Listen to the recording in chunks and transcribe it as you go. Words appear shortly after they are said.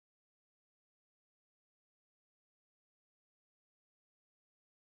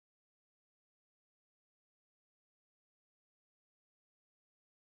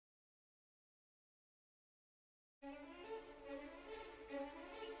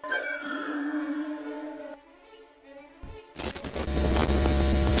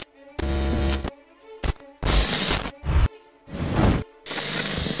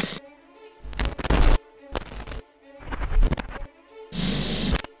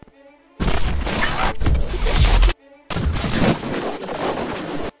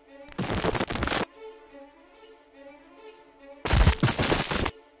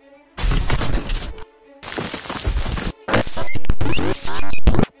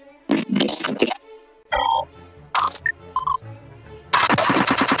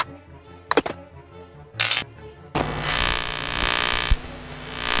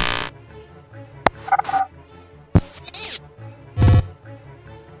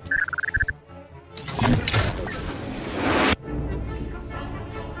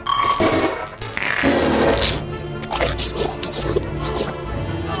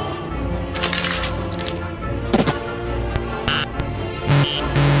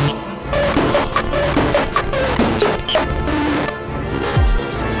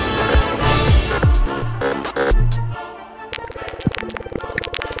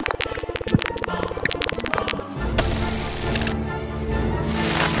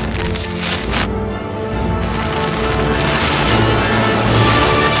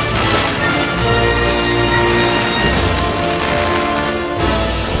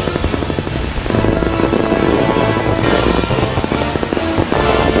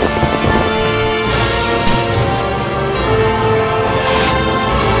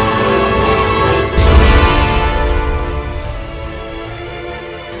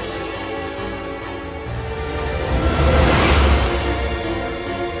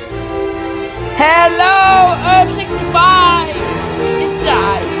Hello, Earth 65! It's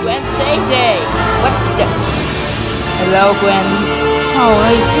Gwen Stacy. What the? Hello, Gwen. Oh,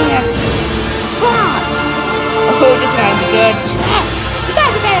 I see that spot. Oh, this is gonna be good. Ah, you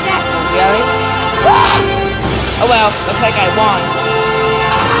guys are better than that. Really? Ah! Oh well, looks like I won.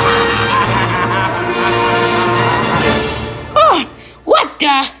 Oh, what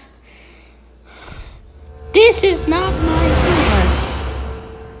the? This is not my business.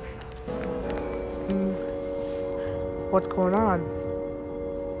 What's going on?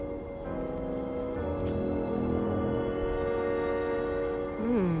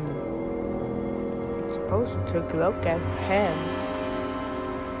 I'm supposed to take a look at him.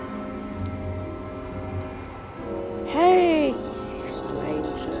 Hey,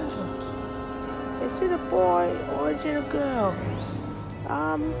 stranger. Is it a boy or is it a girl?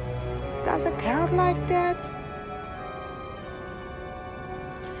 Does it count like that?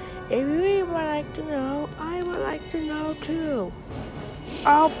 If you really would like to know, I would like to know too.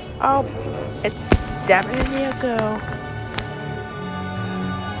 Oh, it's definitely a girl.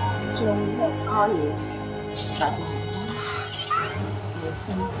 So what are you?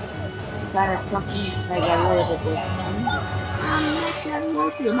 Got something like a little bit different. Not that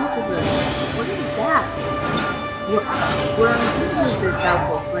much, what is that? We're this is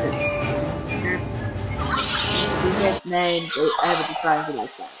helpful footage. That's the best name they ever decided to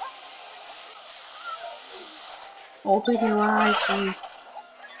look at. Open your eyes, please.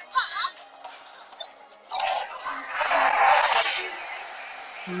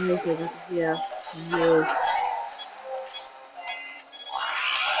 Look at it here.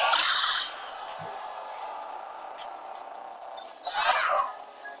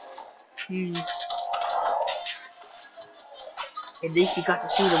 At least you got to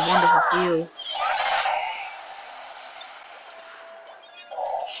see the wonderful view.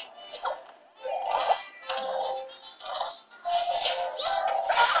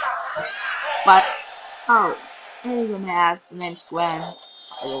 But, oh, anyone asked, the name's Gwen,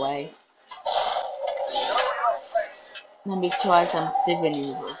 by the way. Let me try some different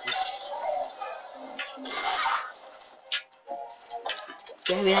universes.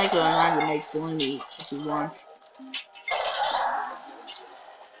 Can we like around the next one if you want.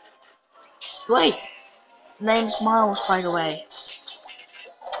 Wait! Name's Miles, by the way.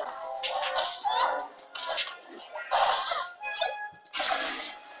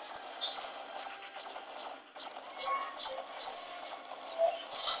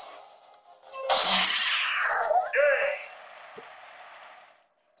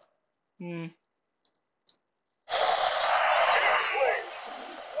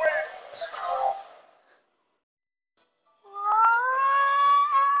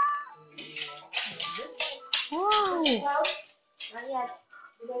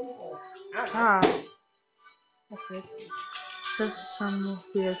 Okay. Just some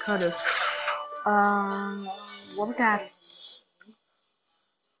weird colors. What was that?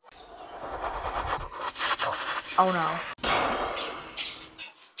 Oh no.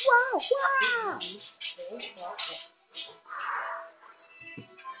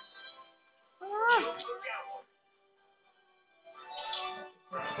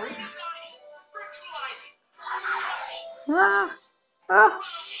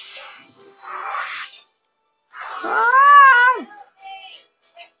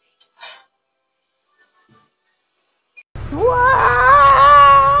 Wow!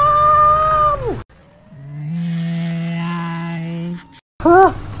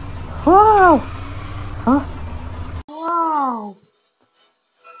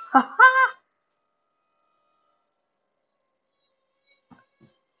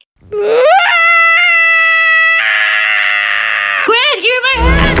 Gwen, give me my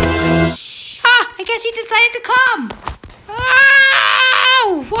hand! Ah, I guess he decided to come.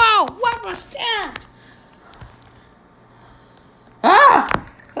 Oh, wow, what was that? Ah!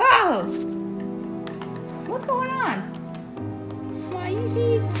 Oh! What's going on? Why are you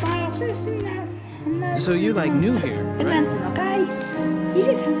So you like new here, right? Dancing, okay? You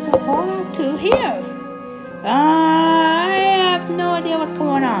just have to hold on to here. I have no idea what's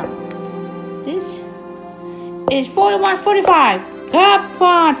going on. This is 4145. Come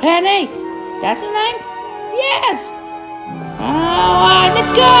on, Penny. That's the name? Yes. Alright,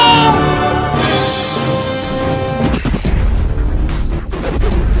 let's go.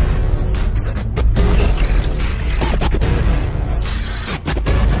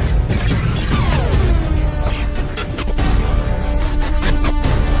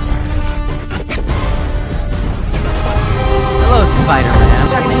 Spider-Man.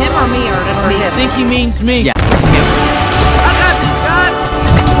 Talking to him or me or that's me? I think he means me. Yeah. I got this, guys.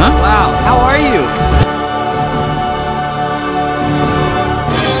 Huh? Wow. How are you?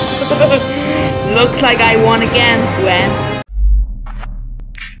 Looks like I won again, Gwen.